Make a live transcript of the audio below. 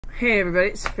Hey everybody,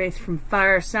 it's Faith from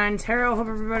Fire Sign Tarot. Hope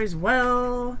everybody's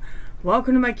well.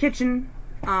 Welcome to my kitchen.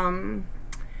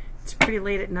 It's pretty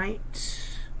late at night.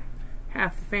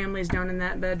 Half the family's down in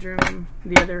that bedroom.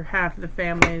 The other half of the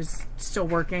family is still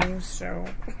working, so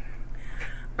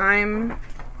I'm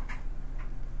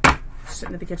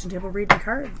sitting at the kitchen table reading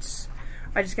cards.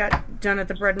 I just got done at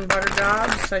the bread and butter job,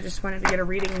 so I just wanted to get a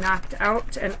reading knocked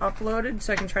out and uploaded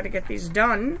so I can try to get these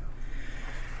done.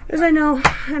 As I know,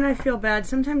 and I feel bad,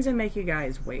 sometimes I make you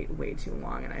guys wait way too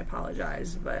long, and I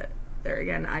apologize, but there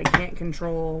again, I can't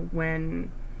control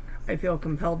when I feel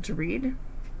compelled to read.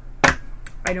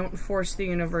 I don't force the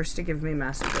universe to give me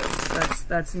messages.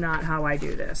 That's not how I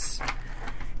do this.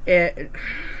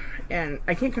 And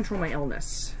I can't control my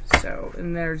illness,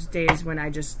 and there's days when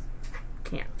I just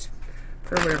can't,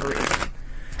 for whatever reason.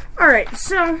 Alright,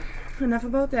 so, enough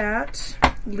about that.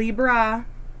 Libra.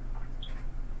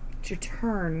 It's your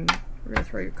turn. We're going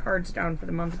to throw your cards down for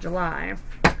the month of July.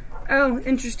 Oh,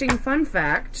 interesting fun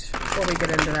fact before we get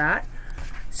into that.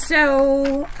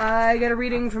 So, I got a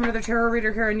reading from another tarot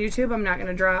reader here on YouTube. I'm not going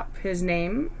to drop his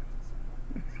name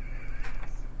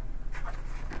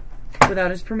without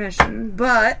his permission,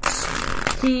 but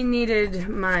he needed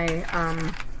my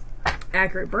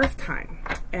accurate birth time,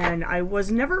 and I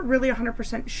was never really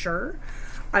 100% sure.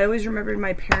 I always remembered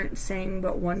my parents saying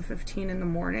about 1:15 in the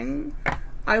morning.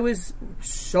 I was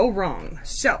so wrong.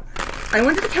 So, I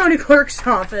went to the county clerk's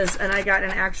office and I got an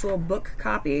actual book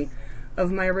copy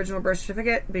of my original birth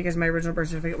certificate because my original birth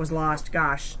certificate was lost,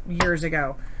 gosh, years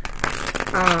ago.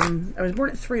 I was born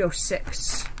at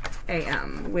 3:06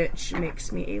 a.m., which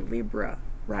makes me a Libra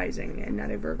rising and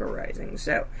not a Virgo rising.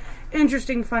 So,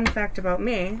 interesting fun fact about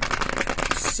me.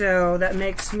 So, that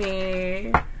makes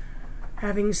me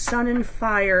having sun and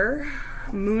fire,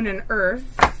 moon and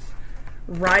earth,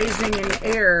 rising in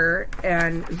air,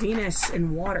 and Venus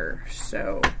in water.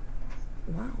 So,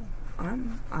 wow,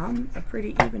 I'm a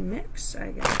pretty even mix,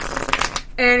 I guess.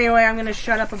 Anyway, I'm gonna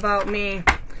shut up about me.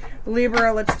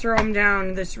 Libra, let's throw them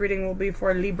down. This reading will be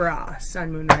for Libra,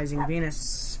 Sun, Moon, Rising,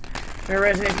 Venus. If it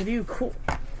resonates with you, cool.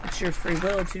 It's your free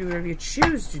will to do whatever you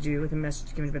choose to do with a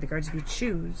message given by the cards if you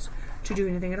choose to do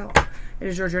anything at all. It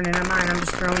is your journey, not mine. I'm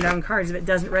just throwing down cards. If it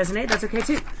doesn't resonate, that's okay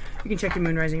too. You can check your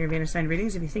moon, rising, or Venus sign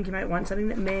readings if you think you might want something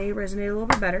that may resonate a little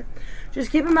bit better. Just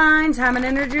keep in mind, time and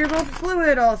energy are both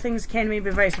fluid. All things can be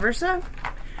vice versa.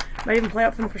 Might even play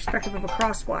out from the perspective of a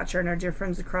cross-watcher, and our dear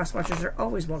friends, the cross-watchers, are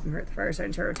always welcome here at the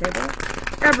Fireside Tarot table.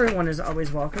 Everyone is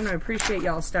always welcome. I appreciate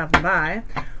y'all stopping by.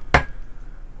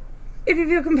 If you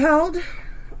feel compelled, you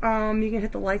can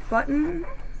hit the like button,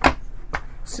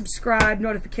 subscribe,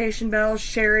 notification bell,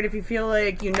 share it if you feel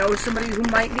like you know somebody who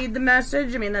might need the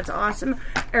message. I mean, that's awesome.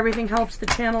 Everything helps the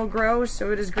channel grow,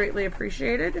 so it is greatly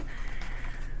appreciated.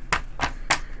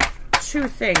 Two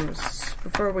things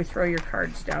before we throw your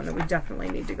cards down that we definitely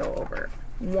need to go over.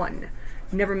 One,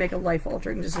 never make a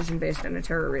life-altering decision based on a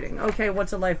tarot reading. Okay,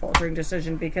 what's a life-altering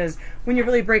decision? Because when you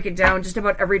really break it down, just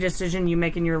about every decision you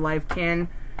make in your life can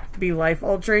be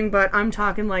life-altering, but I'm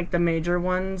talking like the major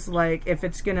ones, like if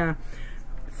it's gonna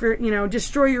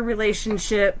destroy your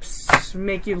relationships,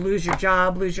 make you lose your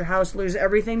job, lose your house, lose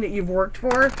everything that you've worked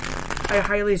for, I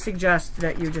highly suggest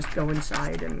that you just go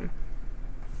inside and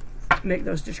make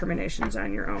those determinations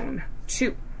on your own.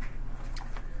 Two,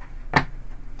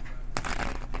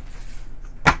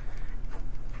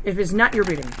 if it's not your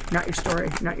reading, not your story,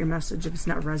 not your message, if it's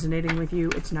not resonating with you,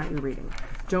 it's not your reading.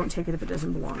 Don't take it if it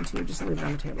doesn't belong to you. Just leave it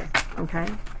on the table, okay?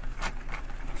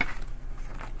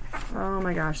 Oh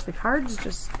my gosh, the cards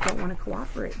just don't want to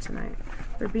cooperate tonight.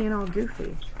 They're being all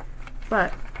goofy.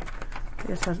 But I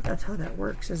guess that's how that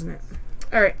works, isn't it?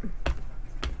 Alright.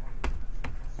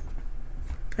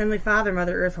 Heavenly Father,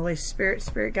 Mother Earth, Holy Spirit,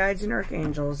 Spirit Guides, and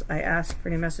Archangels, I ask for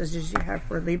any messages you have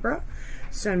for Libra,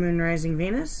 Sun, Moon, Rising,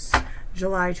 Venus,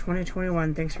 July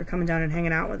 2021. Thanks for coming down and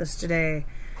hanging out with us today.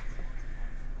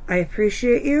 I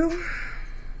appreciate you.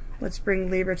 Let's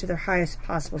bring Libra to their highest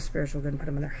possible spiritual good and put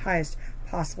them on their highest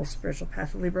possible spiritual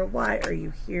path. Libra, why are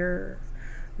you here?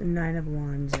 The Nine of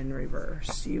Wands in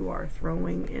reverse. You are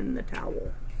throwing in the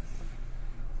towel.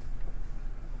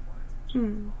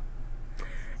 You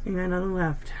got nothing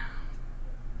left.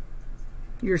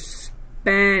 You're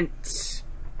spent.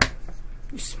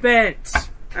 You're spent.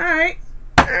 Alright.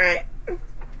 Alright.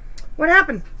 What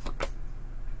happened?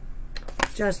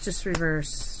 Justice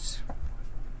reversed.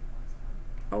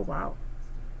 Oh, wow.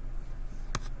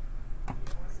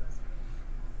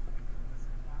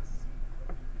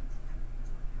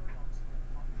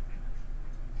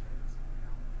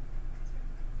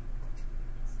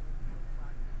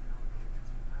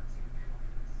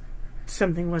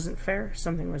 Something wasn't fair.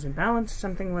 Something wasn't balanced.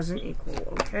 Something wasn't equal.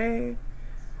 Okay.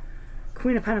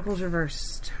 Queen of Pentacles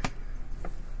reversed.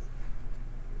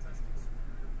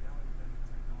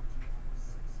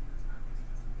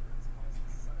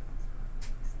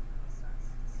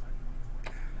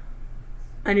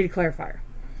 I need a clarifier.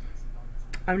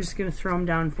 I'm just going to throw them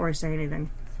down before I say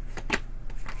anything.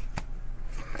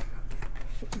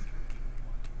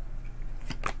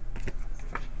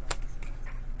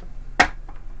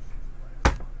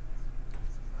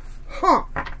 Huh.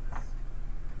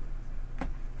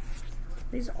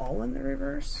 These all in the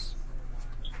reverse?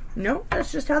 Nope,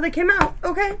 that's just how they came out.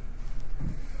 Okay.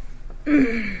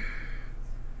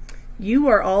 You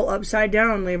are all upside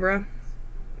down, Libra.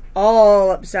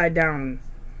 All upside down.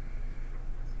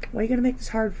 Why are you going to make this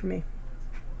hard for me?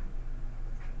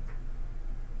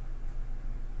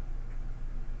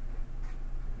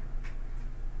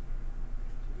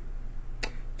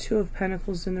 Two of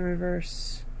Pentacles in the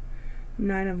reverse.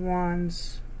 Nine of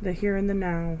Wands. The here and the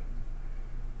now.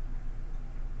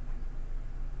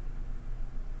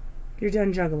 You're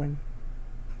done juggling.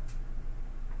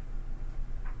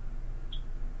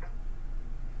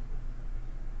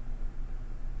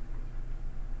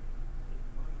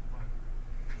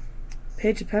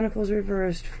 Page of Pentacles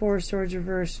reversed, Four of Swords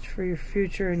reversed for your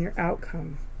future and your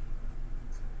outcome.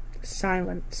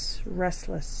 Silence,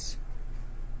 restless.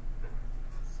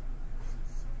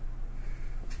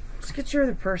 Let's get your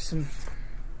other person.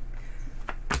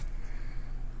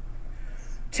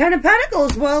 Ten of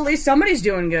Pentacles, well, at least somebody's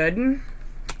doing good.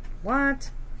 What?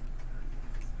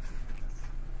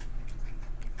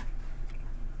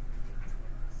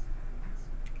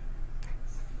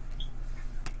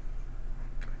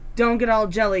 Don't get all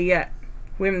jelly yet.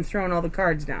 We haven't thrown all the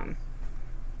cards down.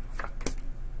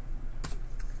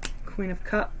 Queen of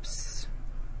Cups.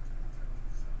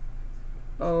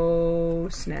 Oh,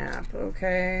 snap.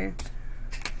 Okay.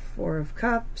 Four of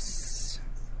Cups.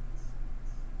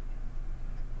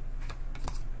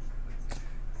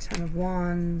 Ten of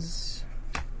Wands.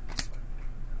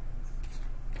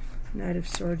 Knight of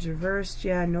Swords reversed.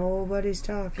 Yeah, nobody's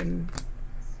talking.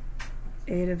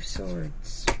 Eight of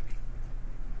Swords.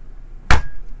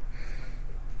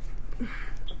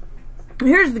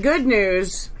 Here's the good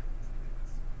news.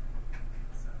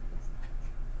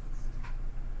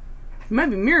 You might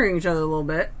be mirroring each other a little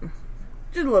bit.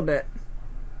 Just a little bit.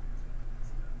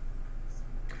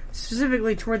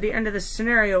 Specifically toward the end of this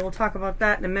scenario. We'll talk about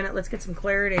that in a minute. Let's get some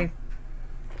clarity.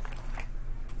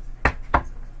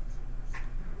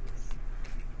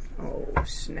 Oh,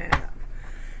 snap.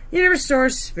 Universe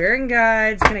Source, Spirit and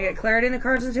Guides. Can I get clarity in the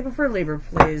cards on the table for Libra,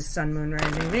 please? Sun, Moon,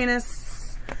 Rising,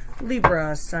 Venus.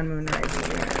 Libra, Sun, Moon, Rising,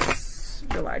 Venus,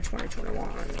 July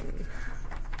 2021.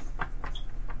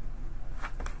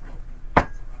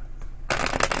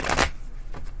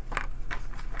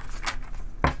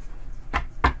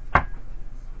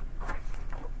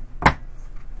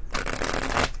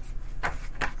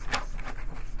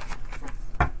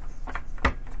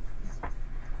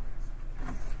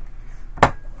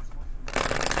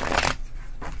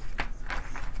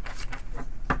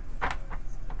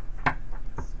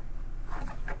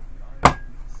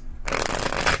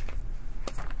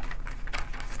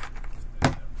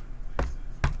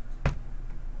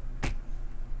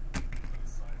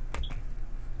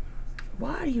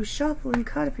 Why do you shuffle and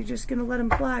cut if you're just going to let them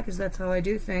fly? Because that's how I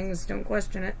do things. Don't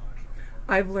question it.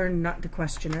 I've learned not to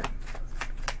question it.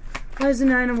 Why is the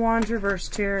Nine of Wands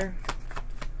reversed here?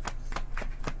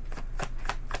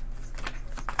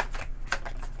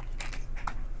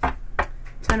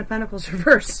 Ten of Pentacles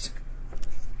reversed.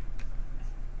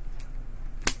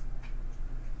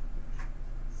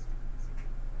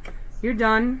 You're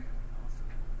done.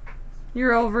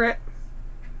 You're over it.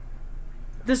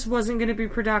 This wasn't going to be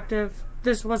productive.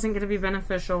 This wasn't going to be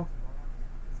beneficial.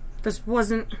 This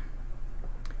wasn't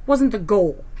the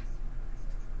goal.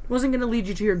 It wasn't going to lead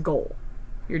you to your goal.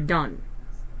 You're done.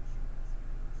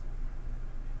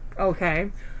 Okay.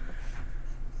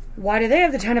 Why do they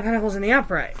have the Ten of Pentacles in the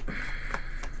upright?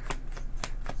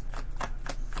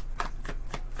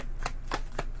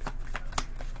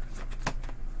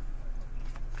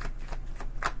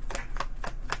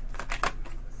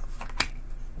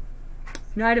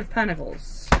 Knight of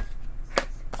Pentacles.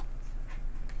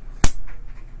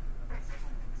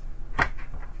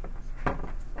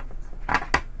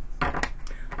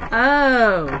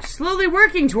 Oh, slowly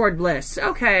working toward bliss.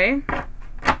 Okay.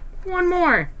 One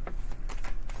more.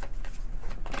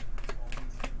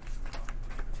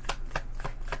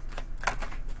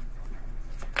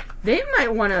 They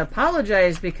might want to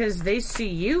apologize because they see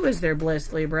you as their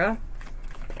bliss, Libra.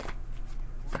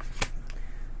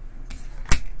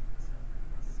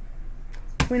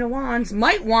 Queen of Wands.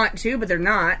 Might want to, but they're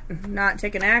not. Not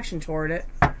taking action toward it.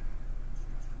 Can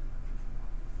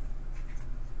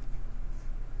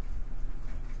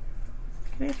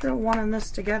I throw one on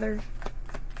this together?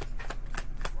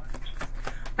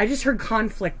 I just heard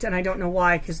conflict, and I don't know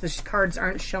why, because the cards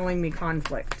aren't showing me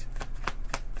conflict.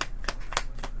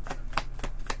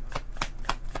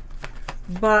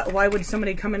 But why would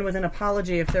somebody come in with an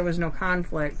apology if there was no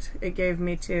conflict? It gave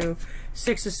me 2.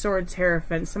 6 of Swords,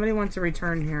 Hierophant. Somebody wants a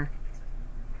return here.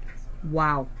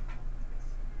 Wow.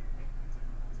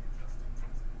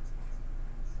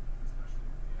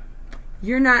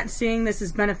 You're not seeing this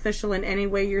as beneficial in any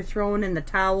way. You're throwing in the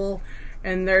towel,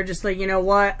 and they're just like, you know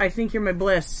what? I think you're my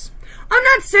bliss. I'm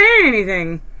not saying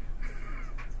anything.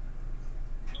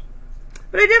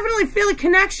 But I definitely feel a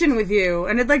connection with you,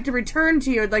 and I'd like to return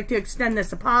to you. I'd like to extend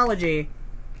this apology.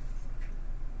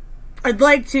 I'd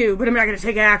like to, but I'm not going to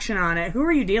take action on it. Who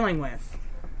are you dealing with?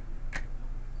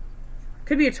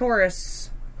 Could be a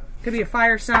Taurus. Could be a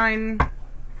fire sign.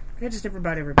 I got just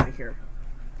about everybody here.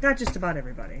 Got just about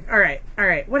everybody. Alright,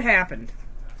 alright. What happened?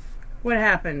 What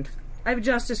happened? I have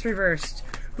Justice reversed.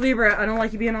 Libra, I don't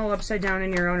like you being all upside down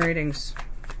in your own readings.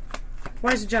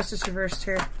 Why is the Justice reversed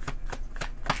here?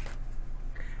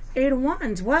 8 of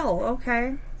Wands. Well,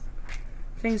 okay.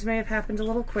 Things may have happened a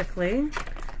little quickly.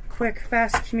 Quick,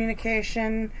 fast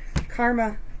communication.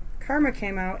 Karma. Karma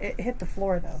came out. It hit the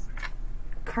floor, though.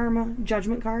 Karma.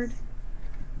 Judgment card.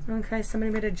 Okay,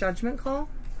 somebody made a judgment call.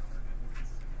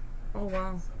 Oh,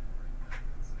 wow.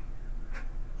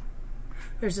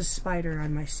 There's a spider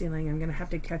on my ceiling. I'm going to have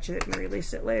to catch it and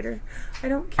release it later. I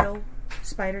don't kill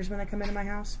spiders when they come into my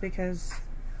house because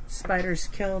spiders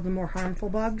kill the more harmful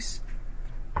bugs.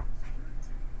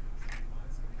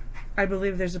 I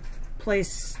believe there's a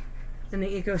place in the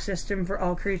ecosystem for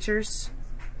all creatures,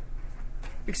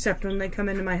 except when they come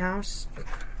into my house.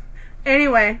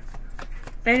 Anyway,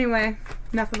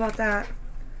 enough about that.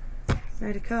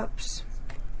 Knight of Cups.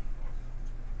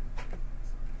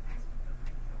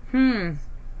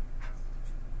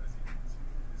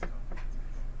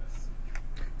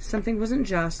 Something wasn't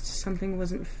just, something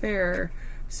wasn't fair,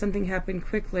 something happened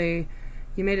quickly.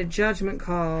 You made a judgment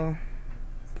call.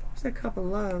 What's that Cup of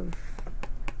Love?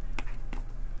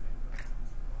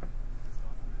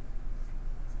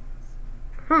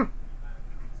 Huh.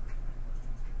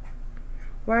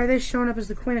 Why are they showing up as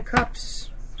the Queen of Cups?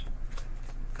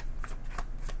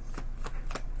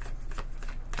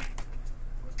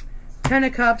 Ten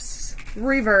of Cups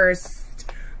reversed.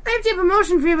 I have deep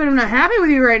emotion for you, but I'm not happy with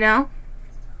you right now.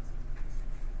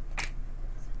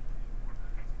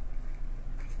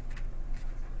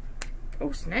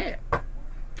 Oh, snap.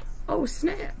 Oh,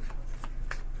 snap.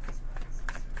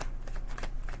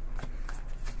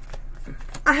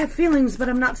 I have feelings, but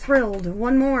I'm not thrilled.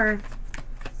 One more.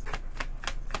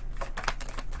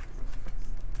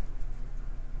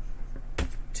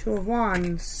 Two of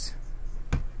Wands.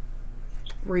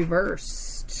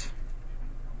 Reversed.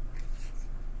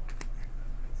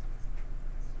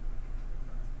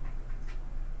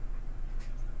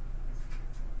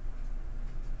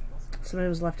 Somebody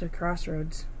was left at a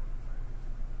crossroads.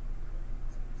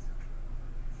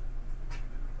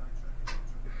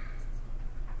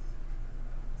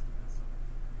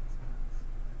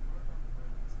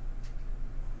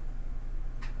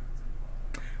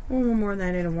 One more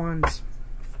than 8 of Wands.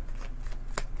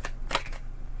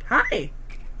 Hi!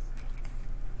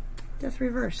 Death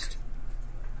reversed.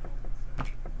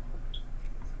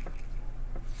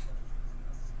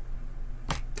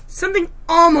 Something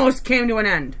almost came to an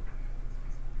end.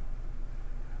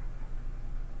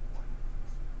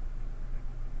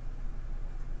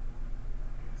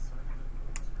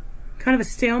 Kind of a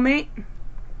stalemate.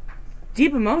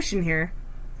 Deep emotion here.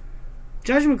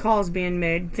 Judgment calls being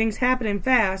made. Things happening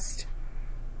fast.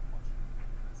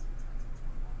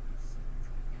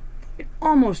 It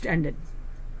almost ended,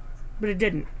 but it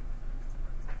didn't.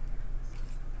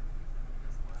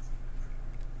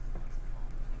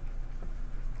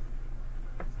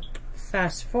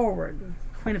 Fast forward.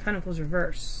 Queen of Pentacles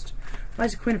reversed. Why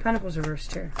is the Queen of Pentacles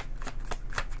reversed here?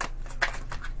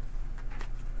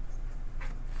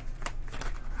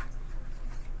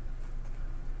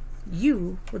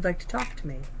 You would like to talk to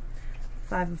me.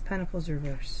 5 of Pentacles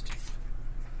reversed.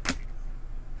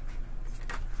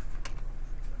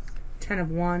 10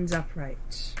 of Wands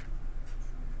upright.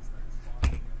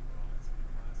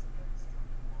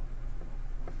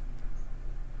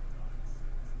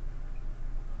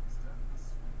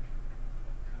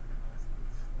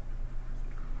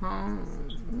 Oh,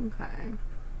 okay.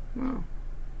 Well.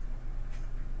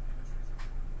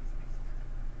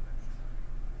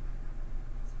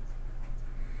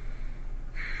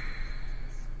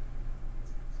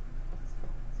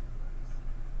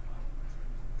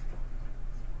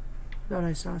 Thought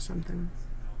I saw something.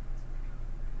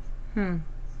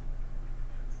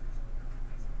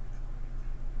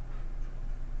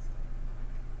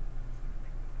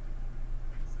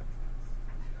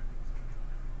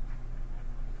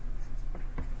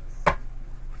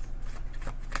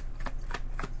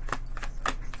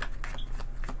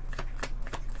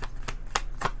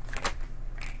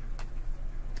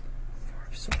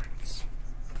 Swords.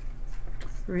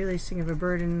 Releasing of a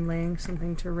burden, laying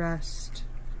something to rest.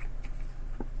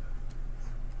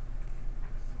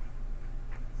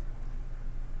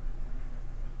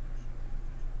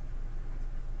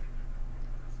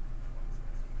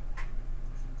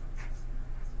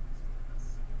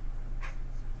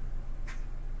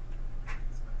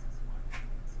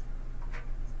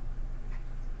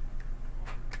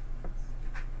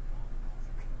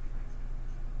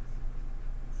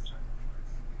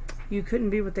 You couldn't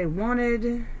be what they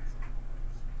wanted.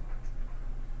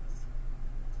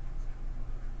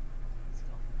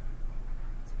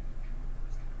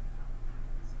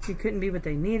 You couldn't be what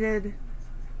they needed.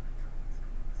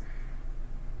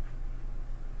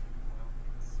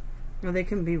 Or they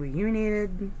couldn't be what you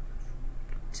needed.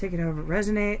 Take it however it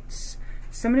resonates.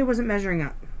 Somebody wasn't measuring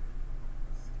up.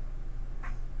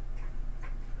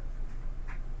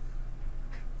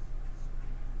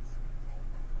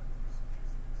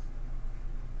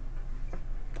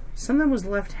 Something was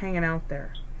left hanging out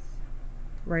there.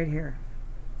 Right here.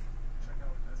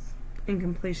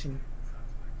 Incompletion.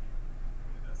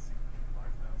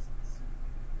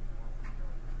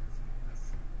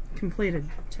 Completed.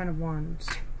 10 of Wands.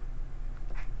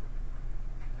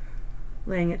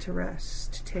 Laying it to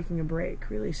rest. Taking a break.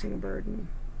 Releasing a burden.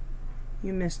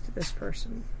 You missed this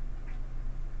person.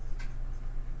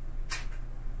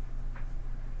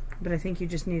 But I think you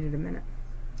just needed a minute.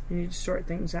 You need to sort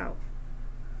things out.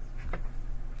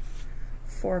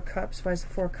 4 Cups. Why is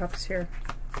the 4 Cups here?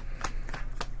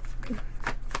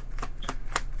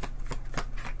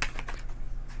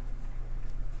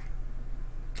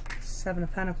 Seven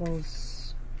of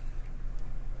Pentacles.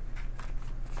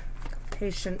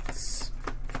 Patience.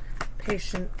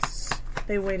 Patience.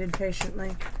 They waited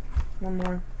patiently. One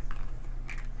more.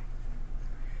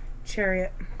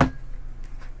 Chariot.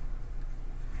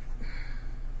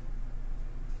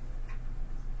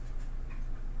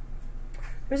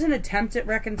 There's an attempt at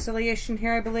reconciliation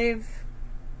here, I believe.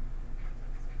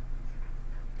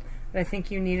 But I think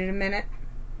you needed a minute.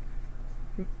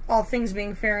 All things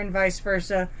being fair and vice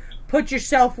versa. Put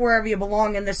yourself wherever you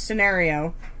belong in this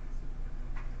scenario.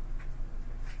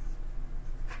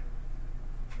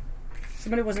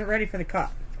 Somebody wasn't ready for the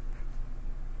cup.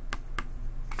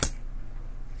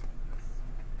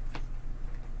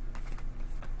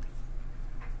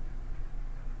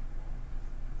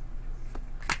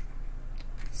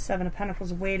 Seven of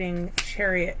Pentacles waiting.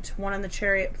 Chariot. One on the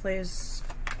Chariot, please.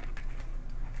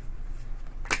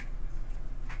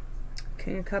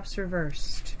 King of Cups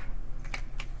reversed.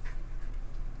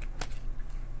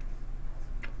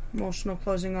 Emotional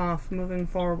closing off. Moving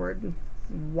forward.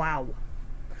 Wow.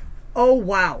 Oh,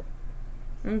 wow.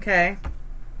 Okay.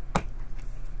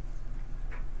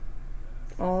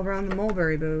 All around the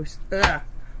mulberry bush. Ugh.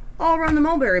 All around the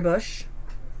mulberry bush.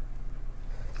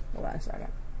 Hold on a second.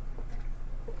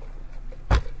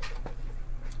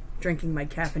 Drinking my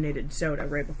caffeinated soda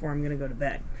right before I'm going to go to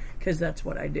bed, because that's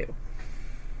what I do.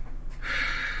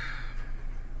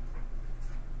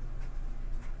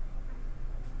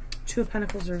 Two of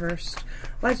Pentacles reversed.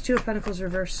 Why is Two of Pentacles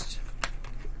reversed?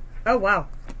 Oh, wow.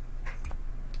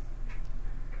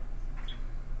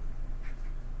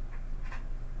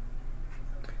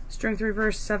 Strength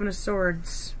reversed. Seven of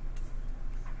Swords.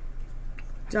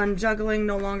 Done juggling,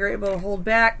 no longer able to hold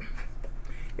back.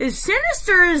 As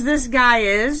sinister as this guy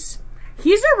is,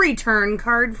 he's a return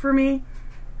card for me.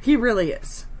 He really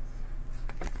is.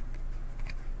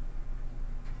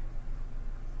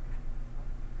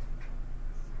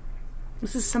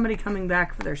 This is somebody coming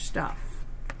back for their stuff.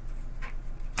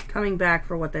 Coming back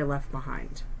for what they left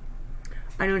behind.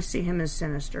 I don't see him as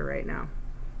sinister right now.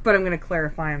 But I'm going to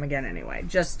clarify him again anyway,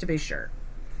 just to be sure.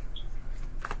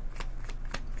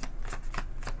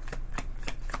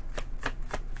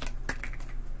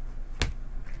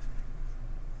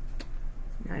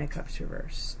 Nine of Cups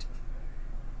reversed.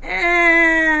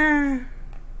 I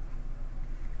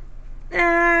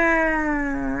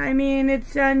mean,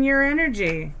 it's on your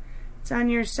energy. It's on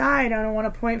your side. I don't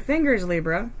want to point fingers,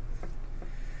 Libra.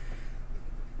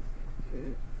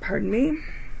 Pardon me.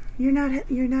 You're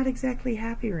not exactly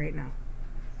happy right now.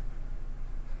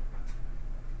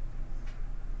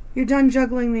 You're done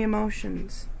juggling the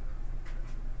emotions.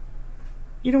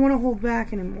 You don't want to hold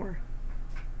back anymore.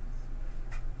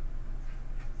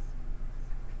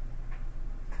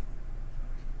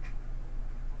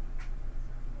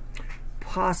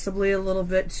 possibly a little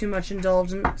bit too much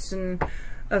indulgence and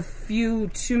a few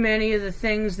too many of the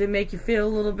things that make you feel a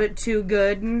little bit too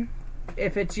good.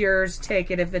 If it's yours, take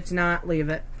it. If it's not, leave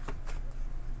it.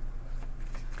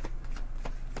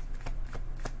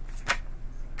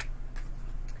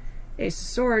 Ace of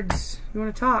Swords. You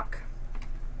want to talk?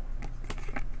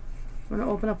 You want to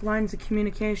open up lines of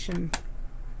communication?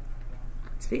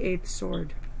 It's the 8th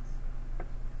sword.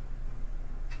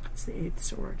 It's the 8th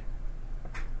sword.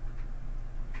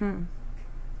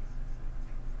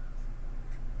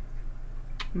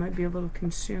 Might be a little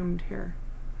consumed here.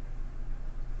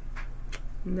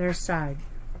 On their side.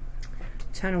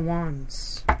 10 of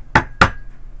Wands.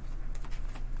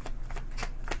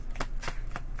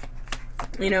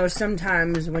 You know,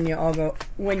 sometimes when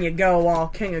you go all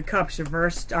King of Cups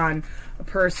reversed on a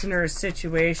person or a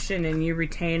situation and you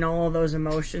retain all of those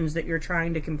emotions that you're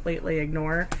trying to completely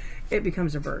ignore, it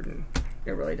becomes a burden.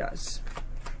 It really does.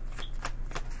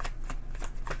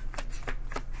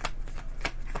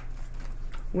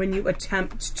 When you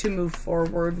attempt to move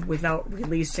forward without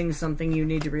releasing something you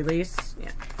need to release,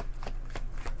 yeah.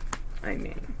 I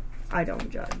mean, I don't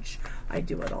judge. I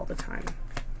do it all the time.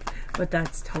 But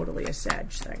that's totally a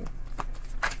Sag thing.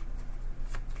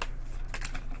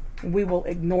 We will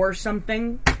ignore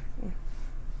something,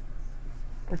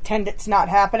 pretend it's not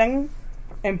happening,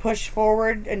 and push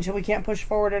forward until we can't push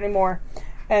forward anymore.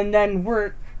 And then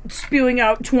we're spewing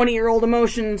out 20-year-old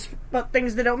emotions about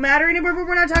things that don't matter anymore. But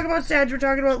we're not talking about Sag, we're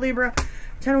talking about Libra.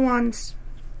 10 of Wands.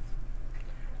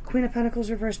 Queen of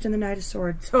Pentacles reversed in the Knight of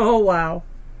Swords. Oh, wow.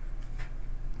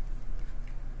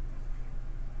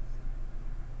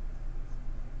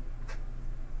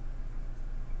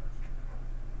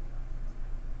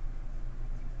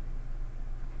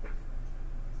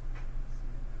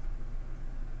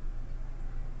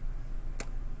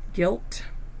 Guilt.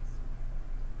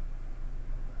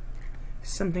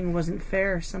 Something wasn't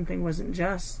fair. Something wasn't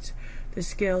just. The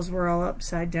scales were all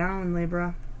upside down,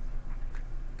 Libra.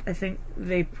 I think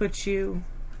they put you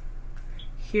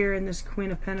here in this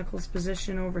Queen of Pentacles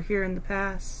position over here in the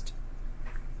past.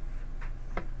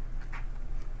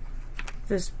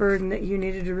 This burden that you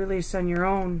needed to release on your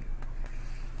own.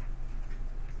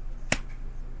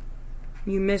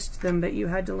 You missed them, but you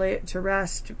had to lay it to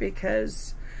rest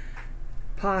because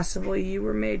possibly you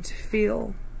were made to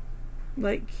feel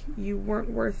like you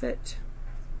weren't worth it.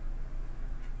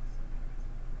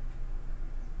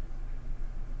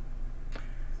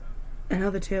 And how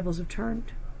the tables have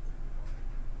turned.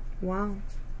 Wow.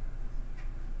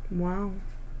 Wow.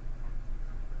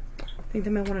 I think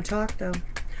they might want to talk, though.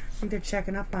 I think they're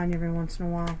checking up on you every once in a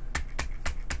while.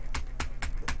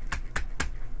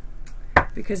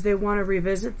 Because they want to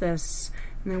revisit this.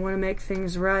 And they want to make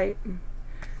things right.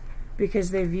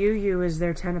 Because they view you as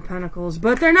their 10 of Pentacles.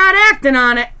 But they're not acting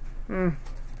on it.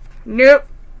 Nope.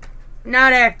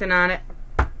 Not acting on it.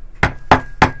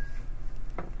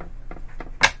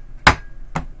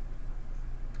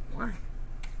 Why?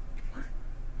 Why?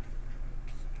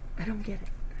 I don't get it.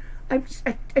 I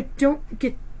don't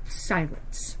get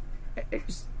silence.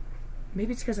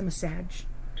 Maybe it's because I'm a Sag.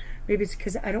 Maybe it's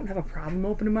because I don't have a problem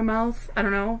opening my mouth. I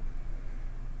don't know.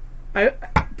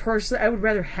 Personally, I would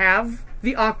rather have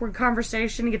the awkward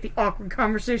conversation and get the awkward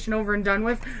conversation over and done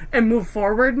with and move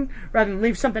forward rather than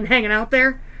leave something hanging out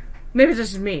there. Maybe it's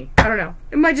just me. I don't know.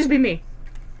 It might just be me.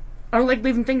 I don't like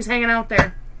leaving things hanging out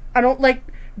there. I don't like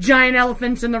giant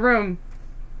elephants in the room.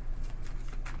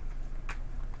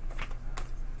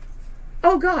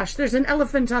 Oh gosh, there's an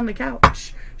elephant on the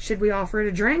couch. Should we offer it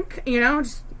a drink? You know,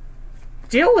 just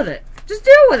deal with it. Just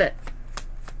deal with it.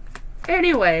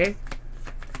 Anyway.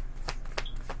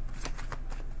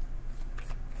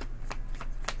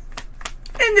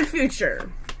 In the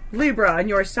future, Libra on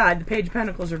your side, the Page of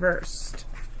Pentacles reversed.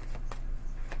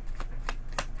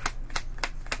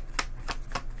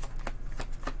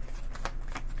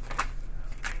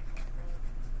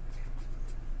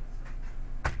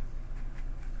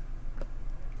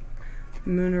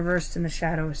 Moon reversed in the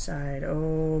shadow side.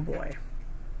 Oh boy.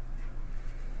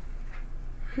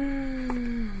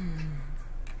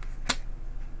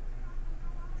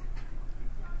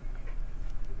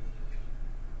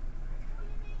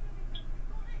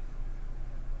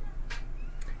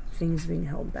 Things being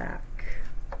held back.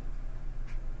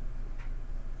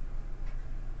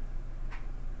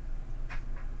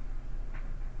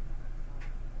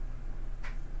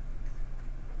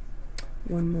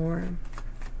 One more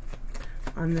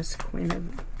on this Queen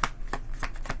of...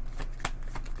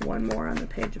 One more on the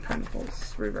Page of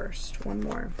Pentacles reversed. One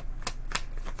more.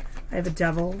 I have a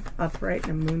Devil upright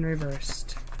and a Moon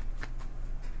reversed.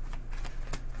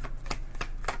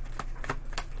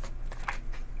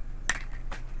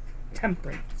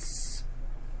 Temperance.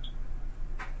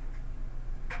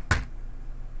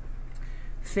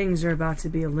 Things are about to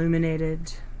be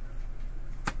illuminated.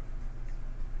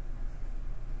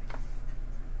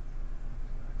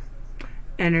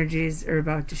 Energies are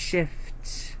about to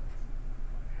shift,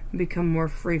 become more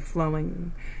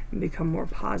free-flowing, and become more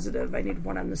positive. I need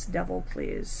one on this devil,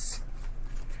 please.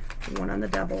 One on the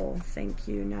devil. Thank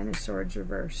you. Nine of Swords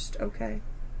reversed. Okay.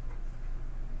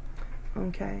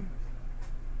 Okay.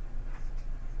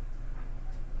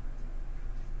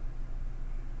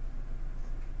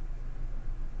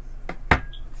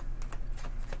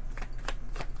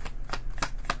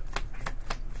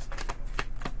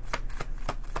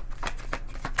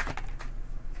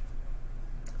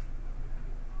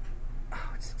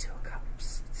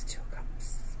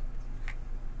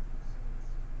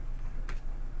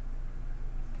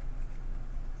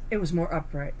 It was more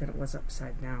upright than it was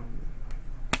upside down.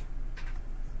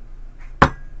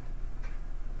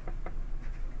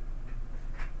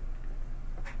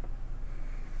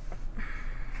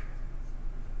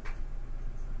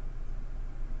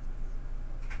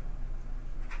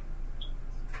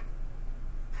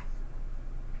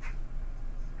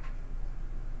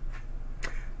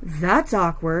 That's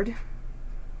awkward.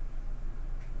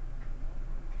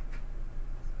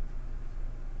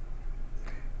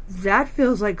 That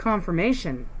feels like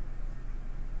confirmation.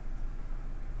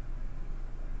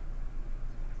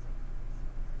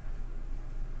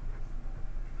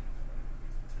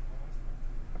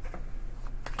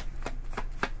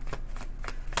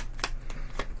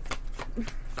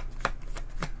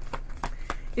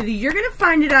 Either you're going to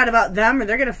find it out about them or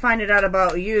they're going to find it out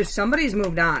about you. Somebody's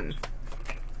moved on.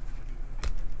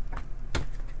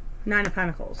 Nine of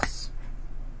Pentacles.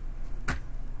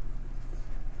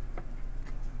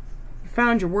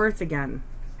 Found your worth again.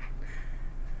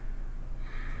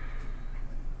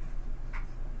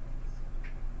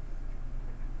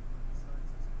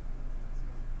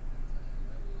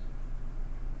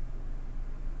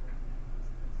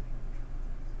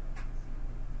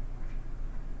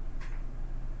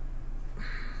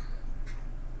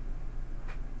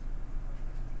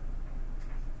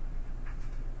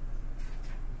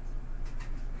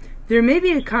 There may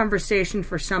be a conversation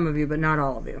for some of you, but not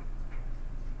all of you.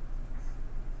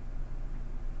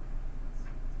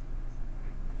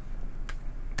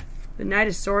 The Knight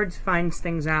of Swords finds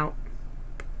things out.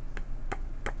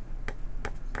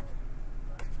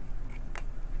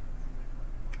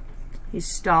 He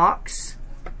stalks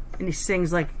and he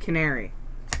sings like a canary.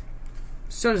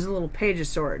 So does the little Page of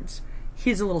Swords.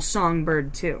 He's a little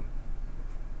songbird too.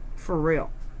 For real.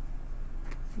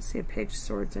 Let's see a Page of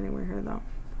Swords anywhere here though.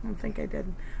 I don't think I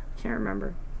did. I can't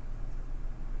remember.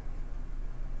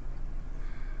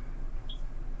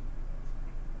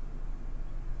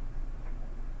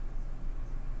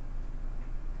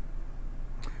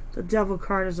 The Devil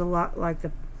card is a lot like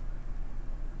the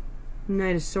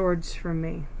Knight of Swords for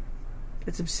me.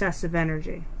 It's obsessive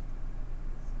energy.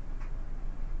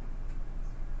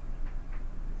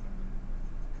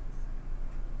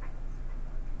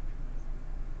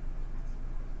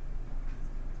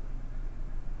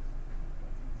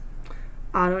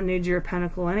 I don't need your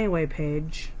pentacle anyway,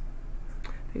 Paige,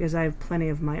 because I have plenty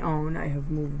of my own. I have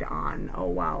moved on. Oh,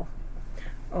 wow.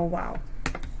 Oh, wow.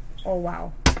 Oh,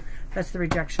 wow. That's the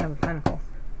rejection of a pentacle.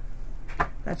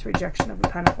 That's rejection of a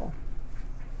pentacle.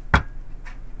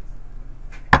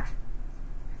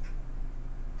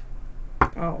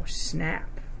 Oh, snap.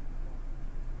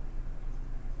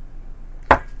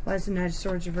 Why is the Knight of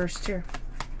Swords reversed here?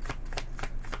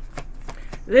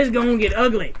 This is going to get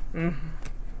ugly.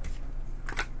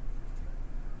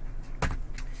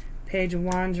 Page of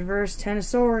Wands reversed, Ten of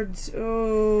Swords.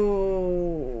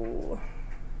 Oh.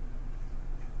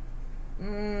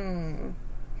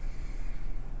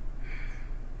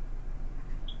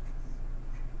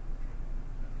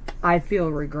 I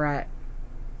feel regret.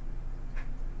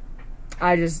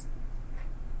 I just,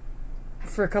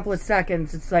 for a couple of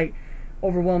seconds, it's like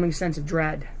overwhelming sense of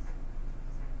dread.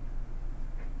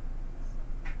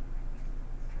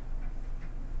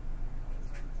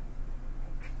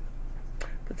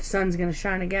 But the sun's going to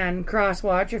shine again. Cross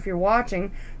watch, if you're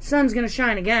watching, sun's going to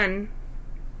shine again.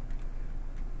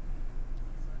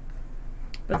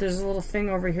 But there's a little thing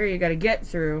over here you got to get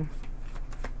through.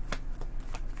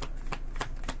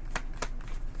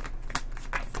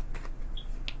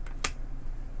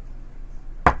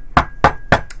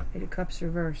 Eight of Cups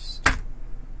reversed.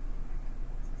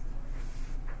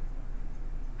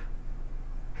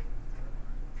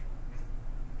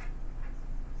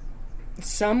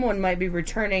 Someone might be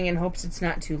returning in hopes it's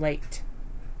not too late.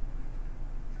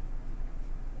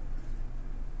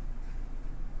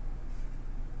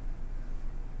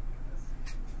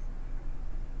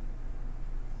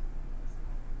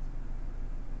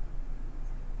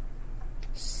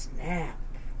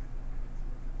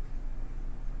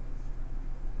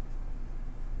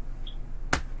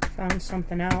 found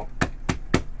something out.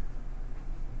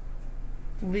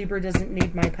 Libra doesn't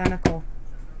need my pentacle.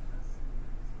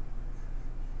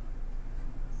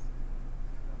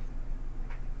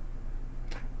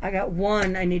 I got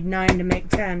 1. I need 9 to make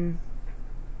 10.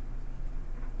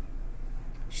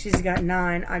 She's got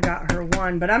 9. I got her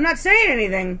 1. But I'm not saying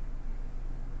anything.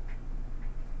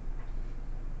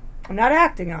 I'm not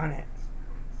acting on it.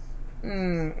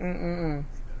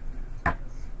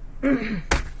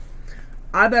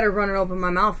 I better run and open my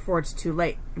mouth before it's too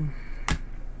late.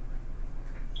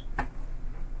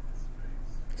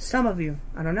 Some of you,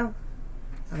 I don't know.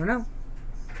 I don't know.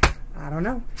 I don't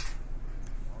know.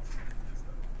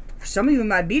 For some of you, it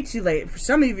might be too late. For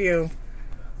some of you,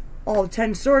 all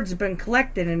 10 swords have been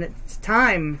collected and it's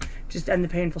time just to end the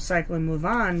painful cycle and move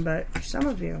on. But for some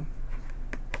of you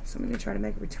try to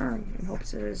make a return in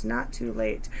hopes it is not too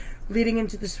late. Leading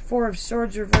into this 4 of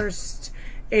Swords reversed,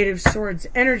 8 of Swords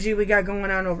energy we got going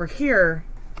on over here.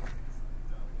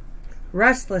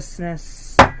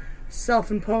 Restlessness.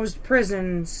 Self-imposed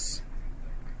prisons.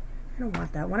 I don't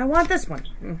want that one. I want this one.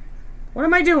 What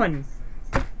am I doing?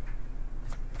 I'm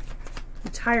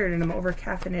tired and I'm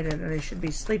over-caffeinated and I should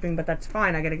be sleeping, but that's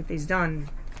fine. I gotta get these done.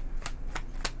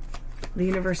 The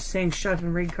universe is saying, shut up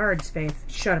and read cards, Faith.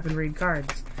 Shut up and read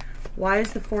cards. Why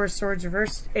is the 4 of Swords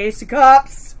reversed? Ace of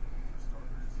Cups.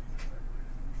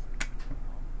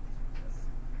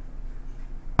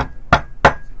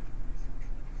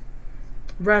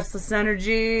 Restless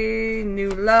energy, new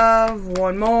love,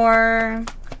 1 more.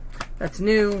 That's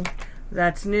new.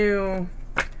 That's new.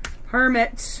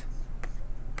 Hermit.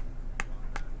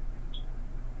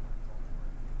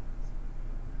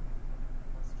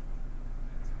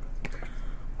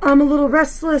 I'm a little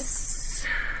restless.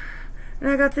 And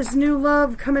I got this new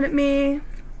love coming at me.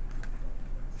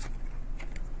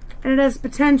 And it has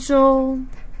potential.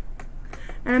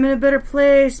 And I'm in a better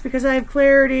place because I have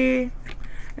clarity.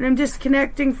 And I'm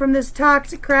disconnecting from this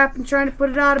toxic crap and trying to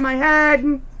put it out of my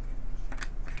head.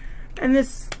 And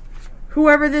this,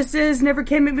 whoever this is, never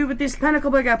came at me with this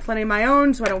pentacle, but I got plenty of my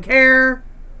own, so I don't care.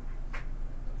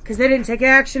 Because they didn't take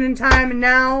action in time, and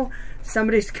now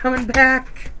somebody's coming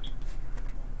back.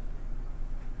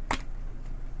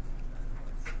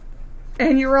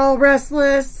 And you're all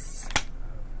restless.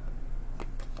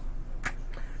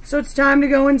 So it's time to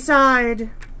go inside.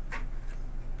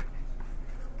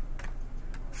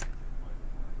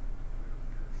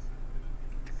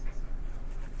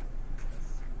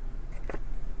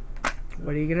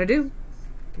 What are you gonna do?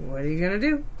 What are you gonna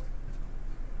do?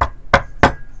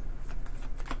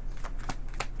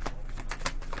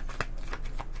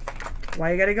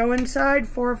 Why you gotta go inside?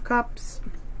 4 of Cups.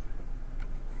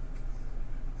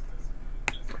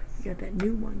 You got that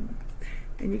new one.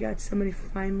 And you got somebody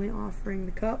finally offering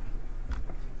the cup.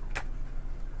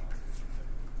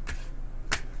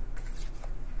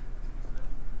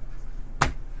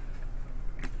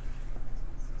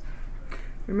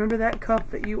 Remember that cup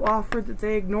that you offered that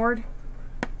they ignored?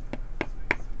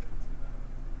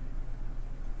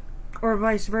 Or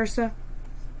vice versa?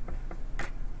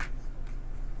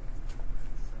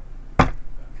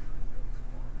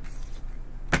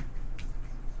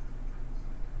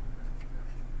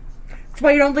 That's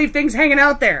why you don't leave things hanging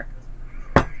out there.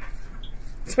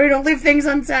 That's why you don't leave things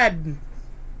unsaid.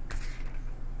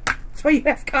 That's why you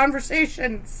have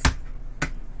conversations.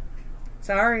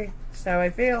 Sorry, that's how I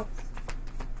feel.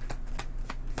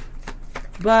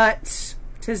 But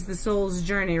 'tis the soul's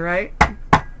journey, right?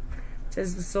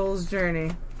 'Tis the soul's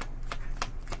journey.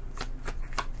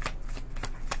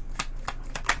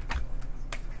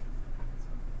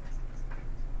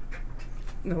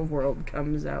 The world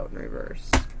comes out in reverse.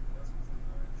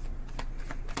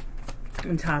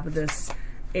 On top of this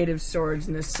 8 of Swords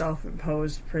and this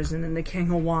self-imposed prison and the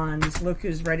King of Wands, look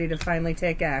who's ready to finally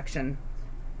take action.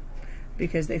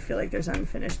 Because they feel like there's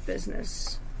unfinished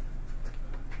business.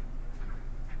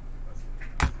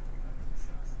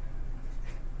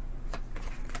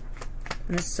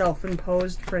 In a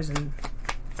self-imposed prison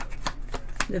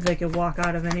that they could walk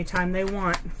out of any time they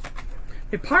want.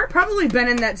 They've probably been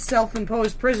in that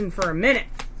self-imposed prison for a minute,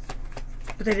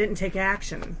 but they didn't take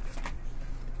action.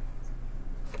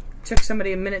 It took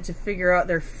somebody a minute to figure out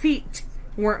their feet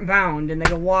weren't bound and they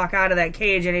could walk out of that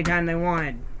cage anytime they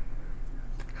wanted.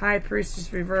 High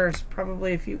Priestess reverse,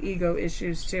 probably a few ego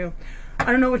issues too.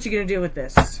 I don't know what you're going to do with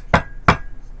this.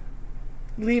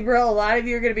 Libra, a lot of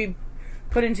you are going to be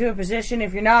put into a position,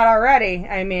 if you're not already.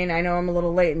 I mean, I know I'm a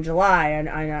little late in July, and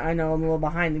I know I'm a little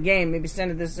behind the game. Maybe some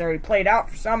of this is already played out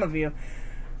for some of you.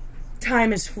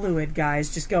 Time is fluid,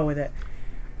 guys. Just go with it.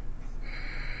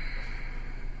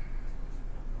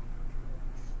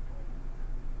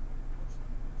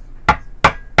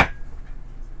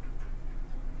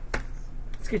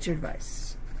 get your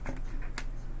advice.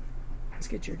 Let's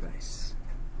get your advice.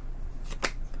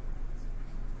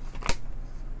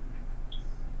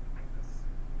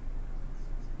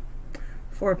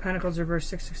 Four of Pentacles reversed,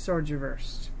 Six of Swords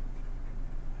reversed.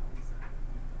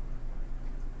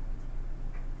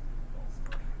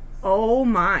 Oh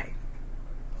my.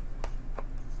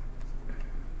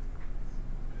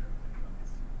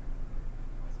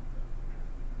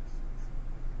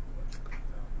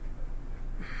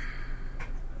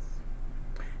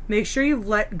 Make sure you've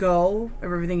let go of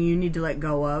everything you need to let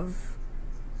go of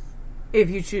if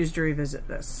you choose to revisit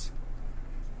this.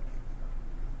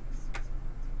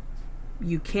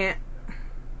 You can't...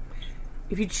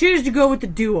 If you choose to go with the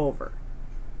do-over,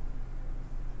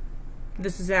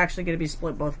 this is actually going to be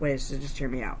split both ways, so just hear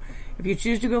me out. If you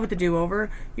choose to go with the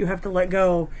do-over, you have to let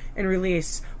go and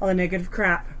release all the negative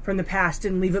crap from the past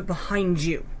and leave it behind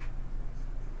you.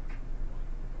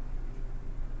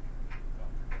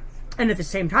 And at the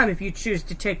same time, if you choose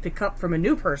to take the cup from a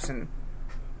new person,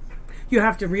 you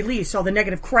have to release all the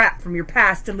negative crap from your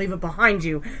past and leave it behind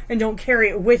you, and don't carry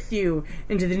it with you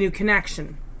into the new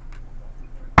connection.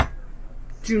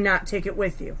 Do not take it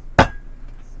with you,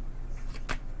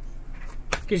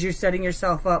 because you're setting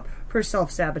yourself up for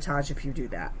self-sabotage if you do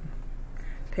that.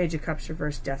 Page of Cups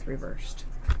reversed, Death reversed.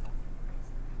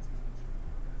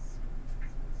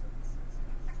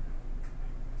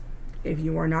 If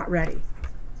you are not ready,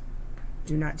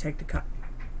 do not take the cup.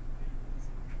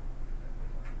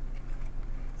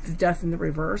 The Death in the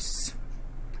reverse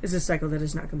is a cycle that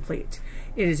is not complete.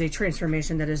 It is a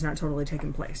transformation that has not totally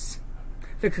taken place.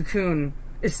 The cocoon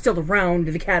is still around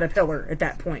the caterpillar at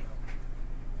that point.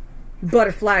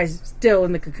 Butterflies still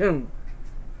in the cocoon.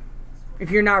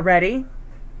 If you're not ready,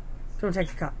 don't take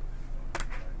the cup.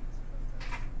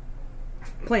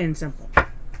 Plain and simple.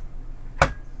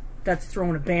 That's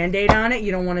throwing a band-aid on it.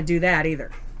 You don't want to do that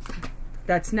either.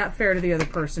 That's not fair to the other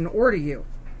person or to you.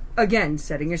 Again,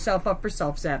 setting yourself up for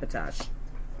self-sabotage.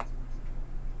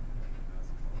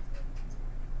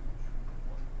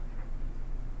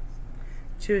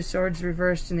 Two of Swords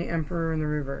reversed and the Emperor in the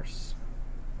reverse.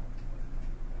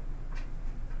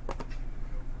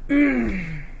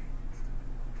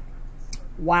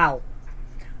 Wow.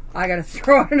 I gotta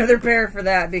throw out another pair for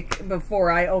that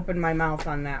before I open my mouth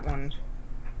on that one.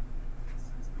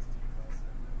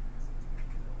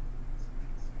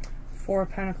 Four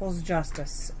of Pentacles,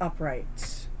 Justice,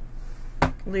 upright.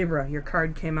 Libra, your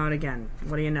card came out again.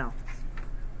 What do you know?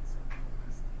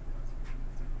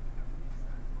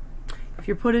 If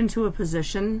you're put into a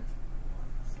position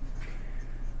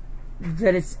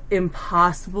that it's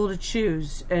impossible to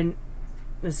choose, and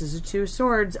this is a Two of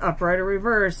Swords, upright or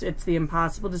reverse, it's the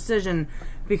impossible decision,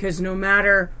 because no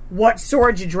matter what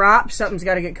sword you drop, something's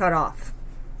got to get cut off.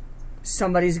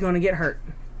 Somebody's going to get hurt.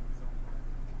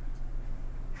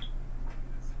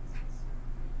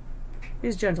 Be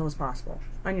as gentle as possible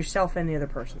on yourself and the other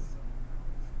person.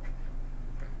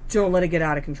 Don't let it get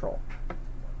out of control.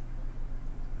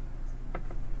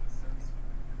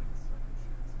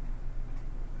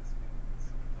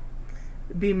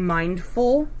 Be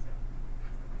mindful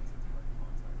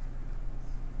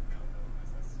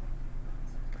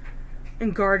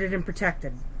and guarded and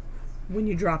protected when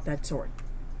you drop that sword.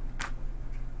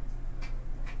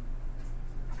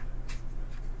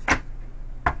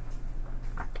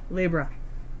 Libra.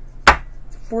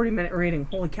 It's a 40-minute reading.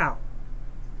 Holy cow.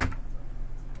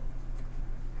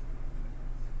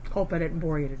 Hope I didn't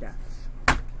bore you to death.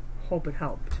 Hope it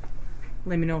helped.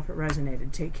 Let me know if it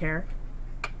resonated. Take care.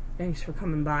 Thanks for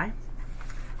coming by.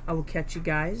 I will catch you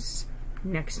guys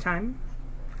next time.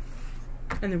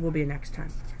 And there will be a next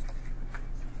time.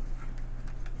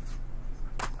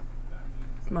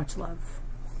 Much love.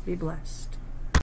 Be blessed.